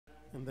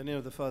In the name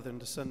of the Father, and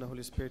the Son, and the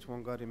Holy Spirit,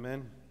 one God,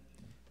 Amen.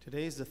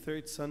 Today is the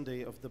third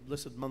Sunday of the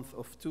blessed month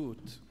of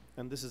Tut,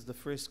 and this is the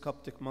first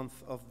Coptic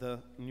month of the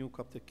new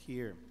Coptic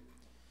year.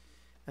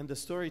 And the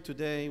story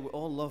today, we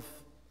all love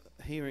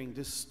hearing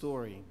this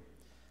story,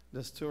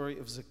 the story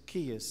of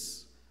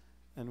Zacchaeus.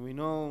 And we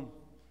know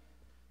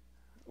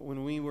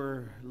when we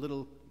were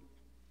little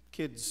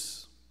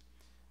kids,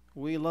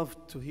 we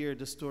loved to hear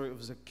the story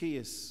of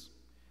Zacchaeus,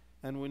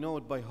 and we know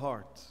it by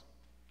heart.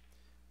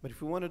 But if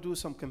we want to do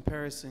some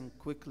comparison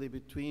quickly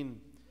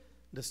between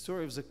the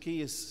story of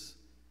Zacchaeus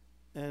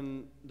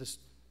and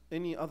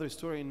any other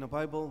story in the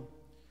Bible,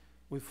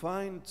 we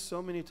find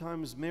so many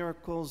times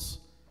miracles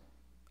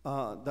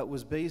that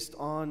was based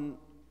on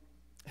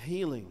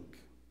healing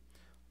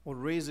or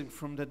raising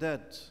from the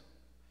dead,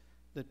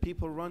 that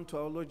people run to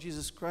our Lord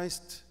Jesus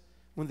Christ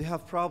when they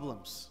have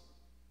problems,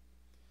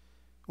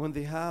 when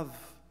they have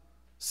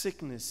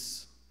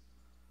sickness,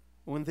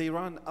 when they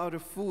run out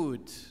of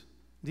food.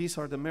 These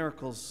are the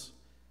miracles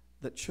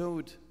that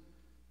showed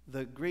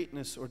the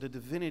greatness or the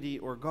divinity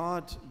or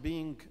God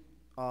being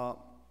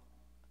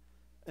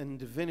in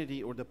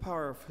divinity, or the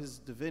power of his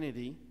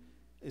divinity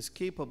is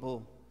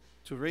capable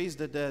to raise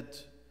the dead,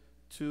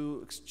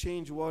 to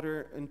exchange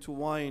water into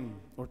wine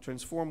or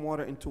transform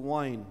water into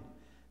wine,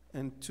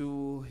 and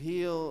to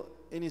heal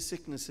any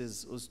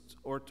sicknesses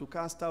or to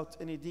cast out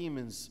any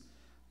demons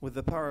with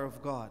the power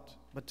of God.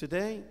 But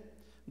today,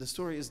 the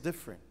story is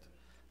different.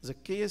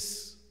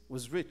 Zacchaeus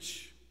was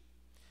rich.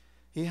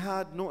 He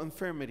had no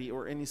infirmity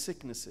or any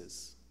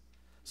sicknesses.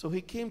 So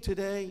he came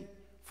today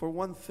for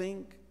one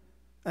thing,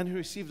 and he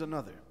received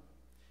another.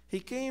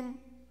 He came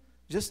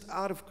just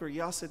out of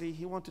curiosity.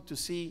 He wanted to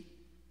see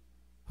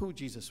who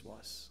Jesus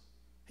was.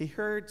 He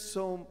heard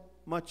so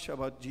much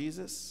about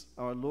Jesus,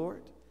 our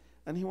Lord,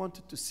 and he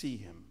wanted to see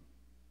him.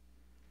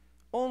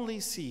 Only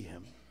see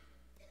him.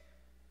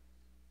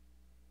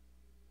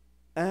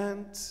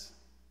 And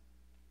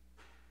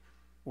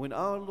when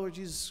our Lord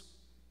Jesus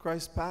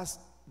Christ passed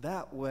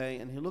that way,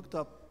 and he looked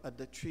up at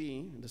the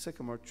tree, the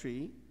sycamore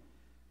tree,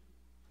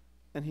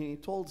 and he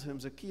told him,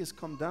 Zacchaeus,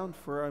 come down,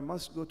 for I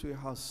must go to your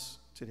house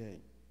today.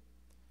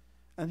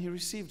 And he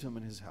received him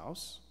in his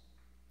house,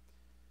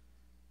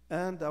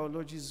 and our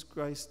Lord Jesus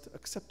Christ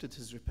accepted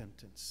his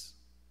repentance.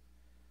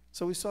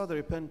 So we saw the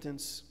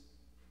repentance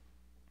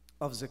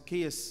of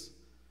Zacchaeus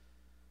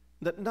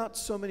that not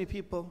so many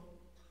people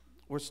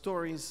or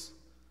stories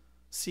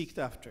seeked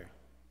after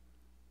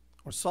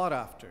or sought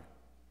after.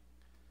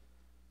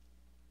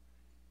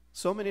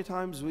 So many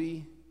times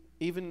we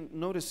even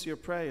notice your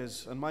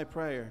prayers and my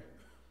prayer.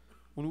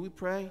 When we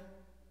pray,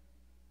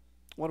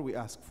 what do we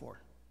ask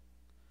for?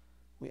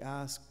 We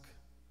ask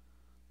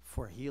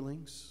for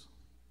healings,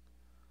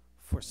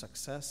 for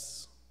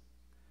success,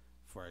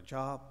 for a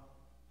job,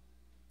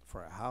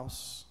 for a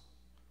house,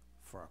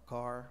 for a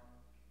car,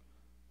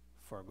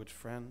 for a good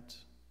friend,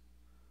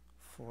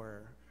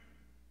 for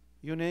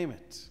you name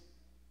it.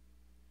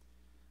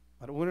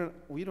 But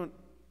we don't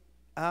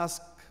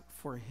ask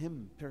for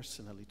him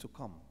personally to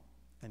come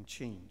and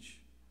change,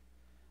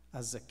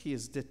 as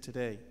Zacchaeus did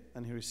today,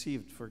 and he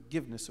received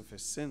forgiveness of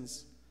his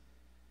sins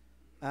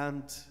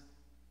and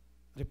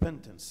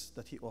repentance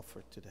that he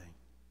offered today.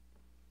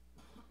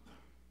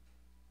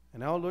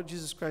 And our Lord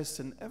Jesus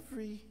Christ, in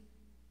every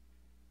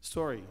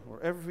story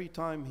or every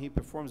time he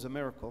performs a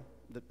miracle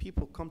that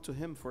people come to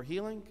him for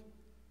healing,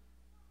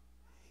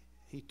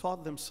 he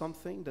taught them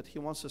something that he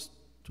wants us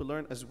to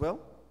learn as well.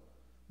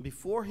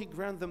 Before he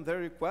grants them their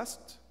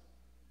request,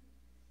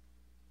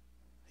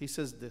 he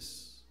says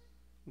this: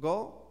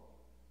 go,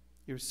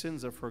 your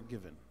sins are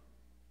forgiven.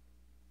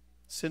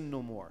 Sin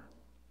no more.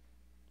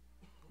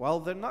 Well,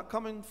 they're not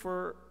coming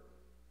for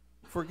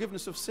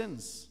forgiveness of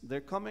sins.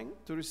 They're coming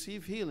to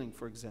receive healing,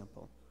 for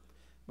example.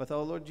 But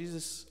our Lord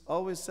Jesus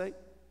always say,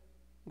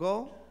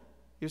 go,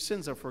 your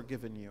sins are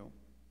forgiven you.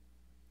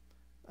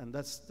 And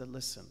that's the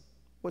lesson.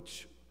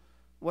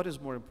 What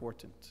is more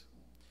important?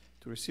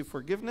 To receive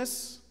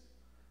forgiveness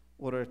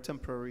or a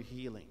temporary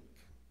healing?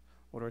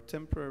 Or a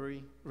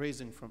temporary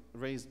raised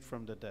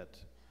from the dead,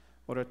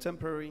 or a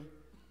temporary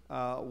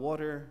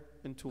water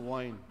into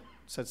wine,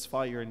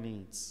 satisfy your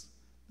needs.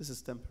 This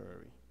is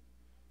temporary.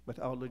 But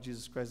our Lord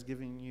Jesus Christ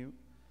giving you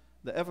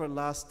the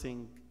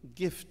everlasting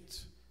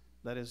gift,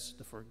 that is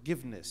the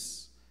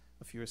forgiveness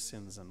of your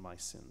sins and my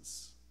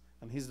sins.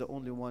 And he's the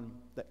only one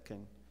that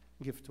can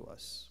give to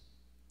us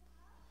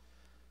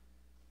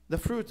the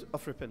fruit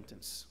of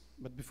repentance.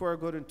 But before I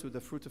go into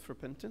the fruit of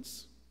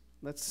repentance,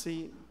 let's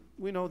see.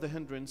 We know the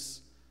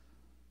hindrance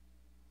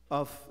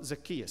of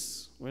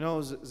Zacchaeus. We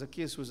know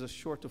Zacchaeus was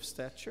short of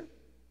stature.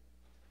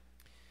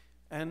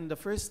 And the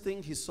first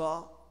thing he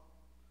saw,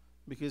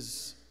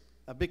 because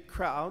a big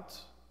crowd,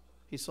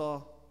 he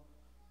saw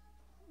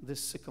this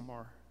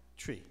sycamore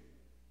tree.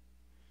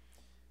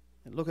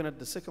 And looking at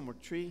the sycamore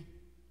tree,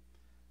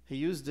 he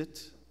used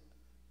it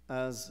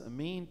as a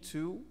mean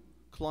to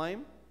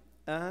climb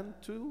and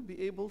to be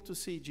able to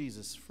see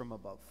Jesus from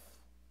above.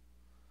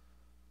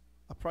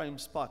 A prime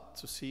spot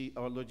to see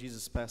our Lord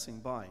Jesus passing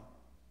by.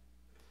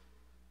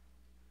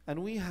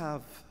 And we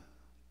have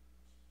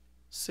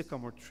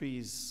sycamore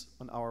trees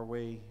on our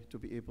way to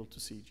be able to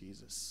see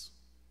Jesus.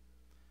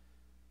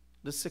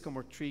 This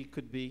sycamore tree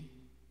could be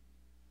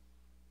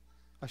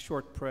a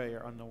short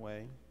prayer on the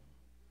way,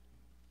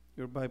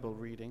 your Bible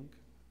reading,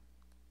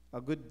 a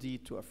good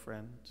deed to a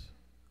friend,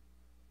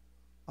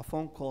 a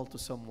phone call to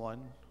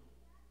someone,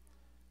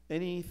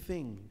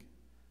 anything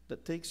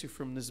that takes you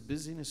from this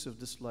busyness of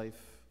this life.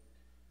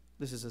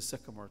 This is a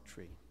sycamore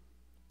tree.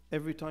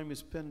 Every time you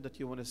spend that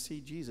you want to see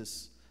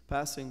Jesus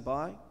passing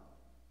by,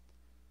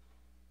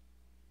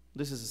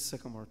 this is a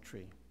sycamore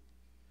tree.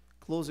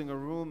 Closing a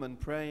room and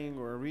praying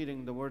or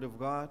reading the Word of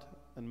God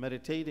and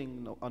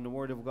meditating on the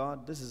Word of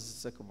God, this is a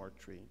sycamore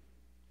tree.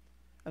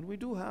 And we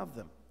do have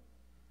them,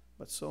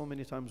 but so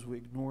many times we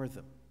ignore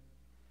them.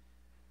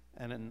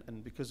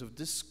 And because of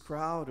this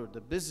crowd or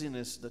the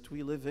busyness that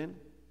we live in,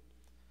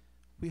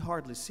 we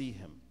hardly see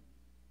Him.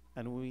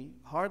 And we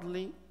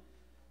hardly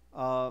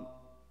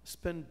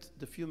spend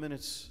the few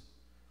minutes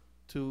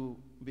to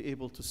be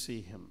able to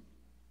see Him.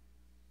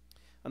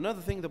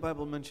 Another thing the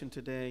Bible mentioned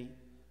today,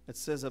 it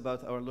says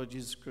about our Lord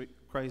Jesus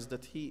Christ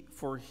that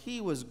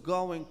He was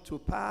going to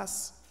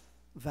pass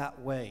that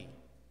way.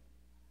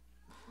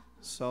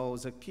 So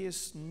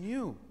Zacchaeus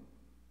knew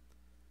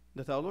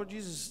that our Lord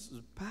Jesus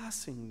is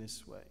passing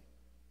this way.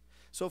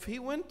 So if he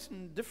went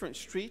in a different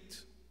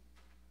street,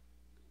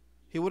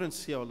 he wouldn't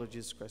see our Lord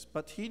Jesus Christ.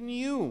 But he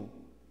knew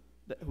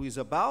that he was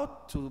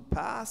about to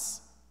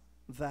pass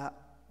that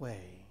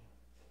way.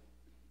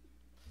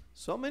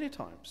 So many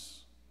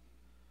times,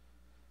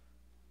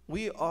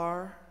 we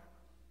are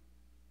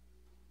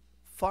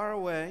far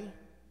away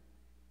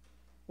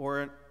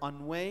or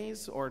on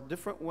ways or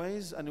different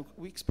ways, and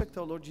we expect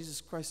our Lord Jesus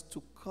Christ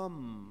to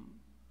come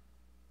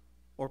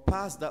or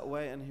pass that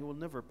way, and He will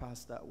never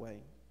pass that way.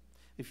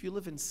 If you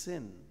live in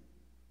sin,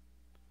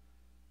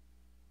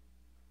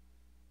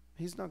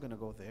 He's not going to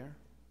go there.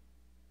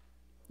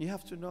 You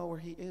have to know where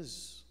He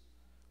is,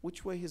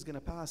 which way He's going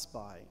to pass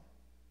by.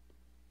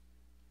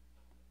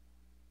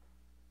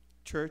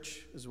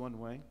 Church is one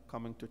way,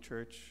 coming to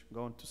church,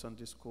 going to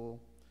Sunday school,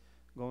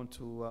 going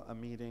to a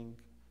meeting,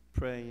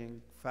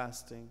 praying,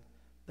 fasting.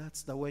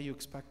 That's the way you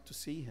expect to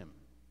see Him.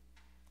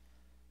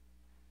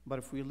 But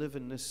if we live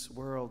in this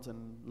world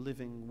and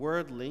living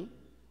worldly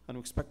and we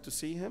expect to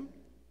see Him,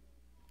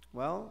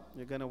 well,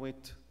 you're going to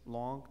wait a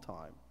long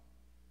time.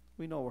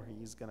 We know where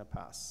He's going to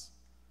pass.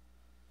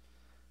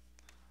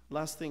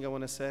 Last thing I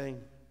want to say,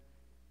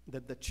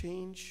 that the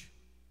change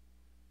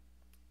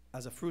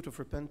as a fruit of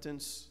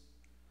repentance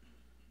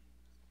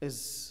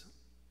is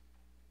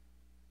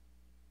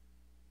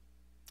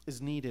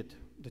needed,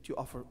 that you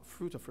offer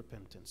fruit of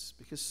repentance.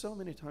 Because so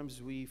many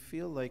times we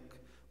feel like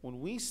when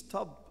we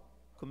stop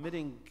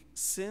committing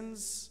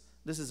sins,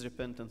 this is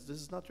repentance.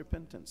 This is not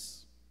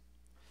repentance.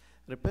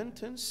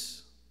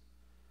 Repentance,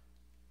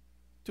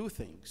 two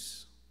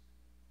things: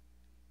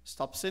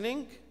 stop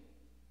sinning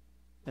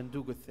and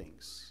do good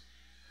things.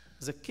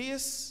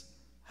 Zacchaeus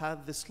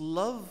had this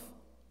love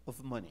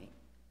of money.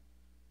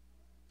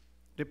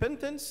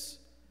 Repentance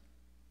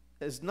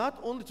is not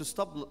only to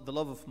stop the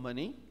love of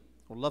money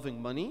or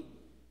loving money,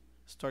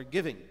 start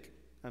giving.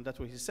 And that's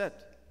what he said.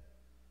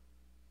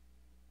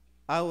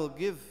 I will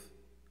give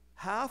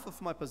half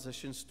of my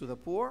possessions to the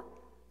poor,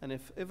 and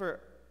if ever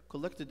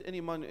collected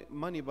any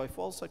money by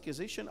false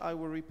accusation, I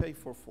will repay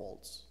for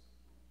faults.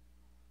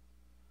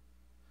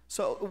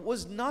 So it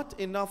was not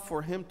enough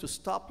for him to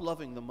stop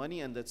loving the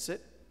money and that's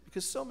it.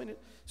 Because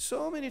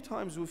so many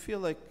times we feel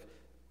like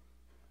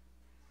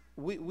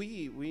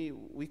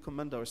we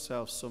commend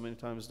ourselves so many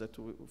times that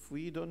if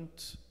we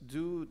don't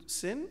do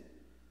sin,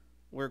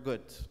 we're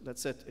good.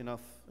 That's it.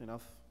 Enough.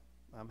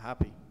 I'm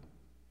happy.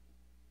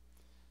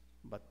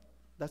 But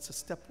that's a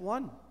step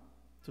one,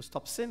 to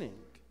stop sinning.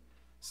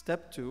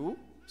 Step two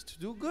is to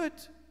do good.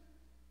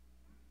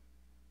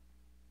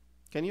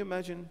 Can you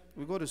imagine?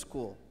 We go to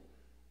school,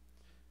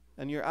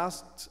 and you're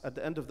asked at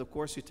the end of the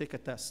course, you take a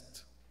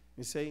test.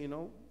 You say,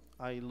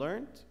 I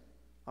learned.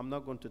 I'm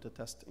not going to the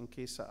test in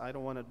case I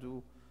don't want to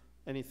do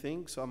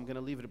anything, so I'm going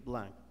to leave it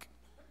blank.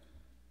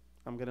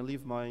 I'm going to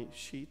leave my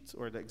sheet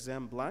or the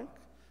exam blank,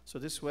 so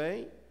this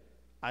way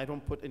I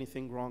don't put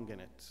anything wrong in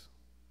it.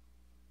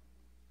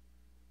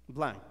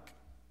 Blank.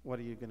 What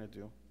are you going to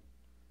do?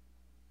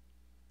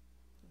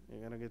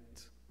 You're going to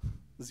get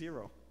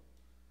 0.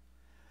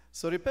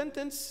 So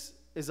repentance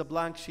is a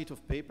blank sheet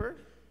of paper,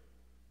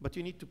 but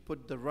you need to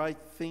put the right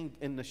thing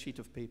in the sheet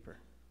of paper.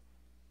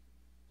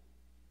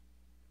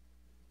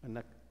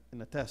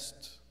 In a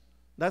test.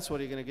 That's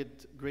what you're going to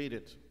get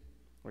graded,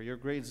 or your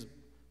grades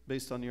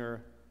based on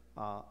your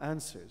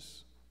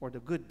answers or the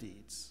good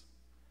deeds.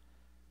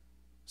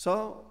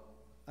 So,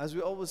 as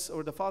we always,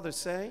 or the fathers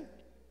say,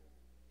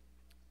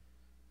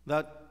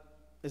 that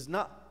is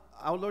not,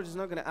 our Lord is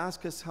not going to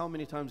ask us how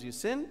many times you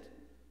sinned.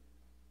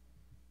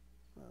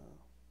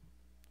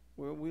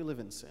 We live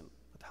in sin,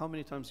 but how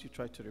many times you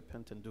try to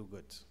repent and do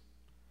good?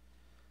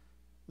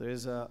 There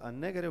is a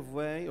negative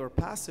way or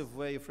passive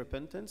way of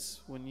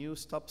repentance when you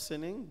stop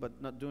sinning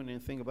but not doing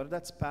anything about it.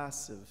 That's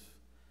passive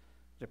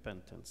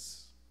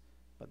repentance.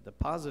 But the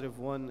positive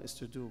one is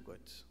to do good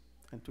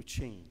and to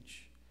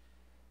change.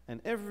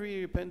 And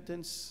every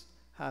repentance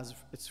has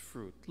its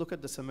fruit. Look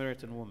at the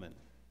Samaritan woman.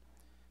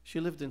 She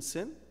lived in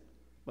sin,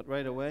 but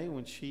right away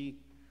when she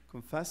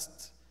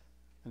confessed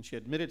and she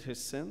admitted her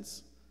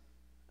sins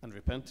and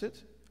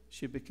repented,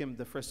 she became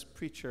the first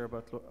preacher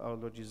about our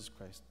Lord Jesus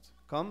Christ.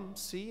 Come,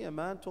 see, a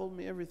man told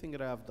me everything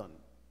that I have done.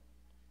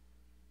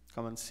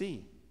 Come and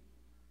see.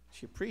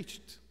 She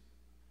preached.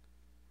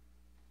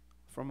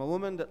 From a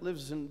woman that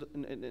lives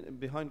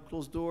behind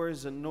closed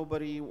doors and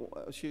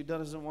she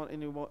doesn't want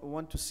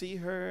anyone to see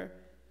her,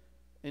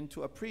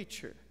 into a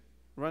preacher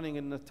running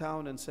in the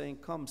town and saying,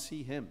 come,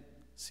 see him,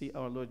 see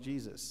our Lord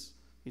Jesus.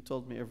 He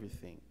told me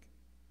everything.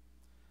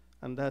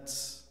 And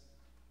that's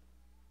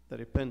the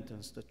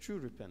repentance, the true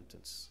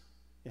repentance.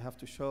 You have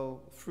to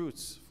show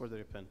fruits for the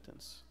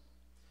repentance.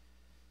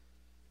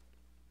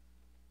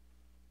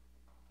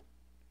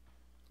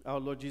 Our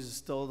Lord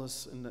Jesus told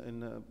us in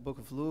the book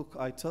of Luke,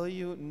 I tell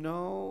you,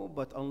 no,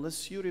 but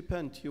unless you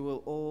repent, you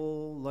will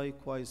all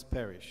likewise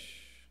perish.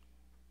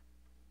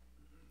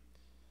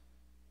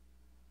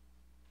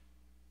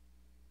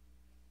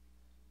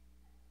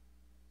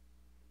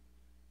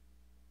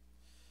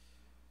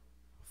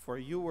 For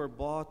you were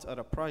bought at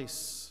a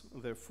price,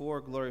 therefore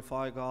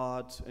glorify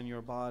God in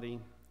your body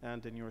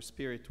and in your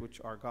spirit, which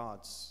are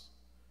God's.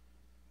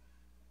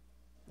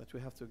 That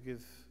we have to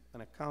give an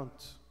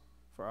account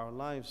for our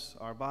lives.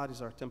 Our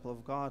bodies are temple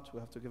of God. We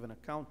have to give an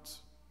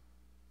account.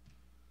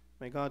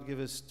 May God give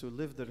us to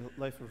live the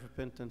life of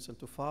repentance and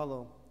to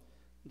follow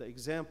the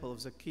example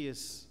of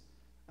Zacchaeus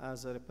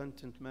as a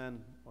repentant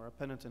man or a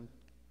penitent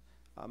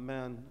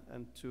man,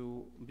 and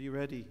to be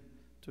ready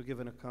to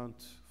give an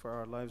account for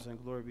our lives. And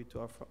glory be to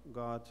our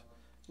God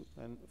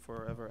and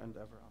forever and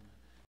ever. Amen.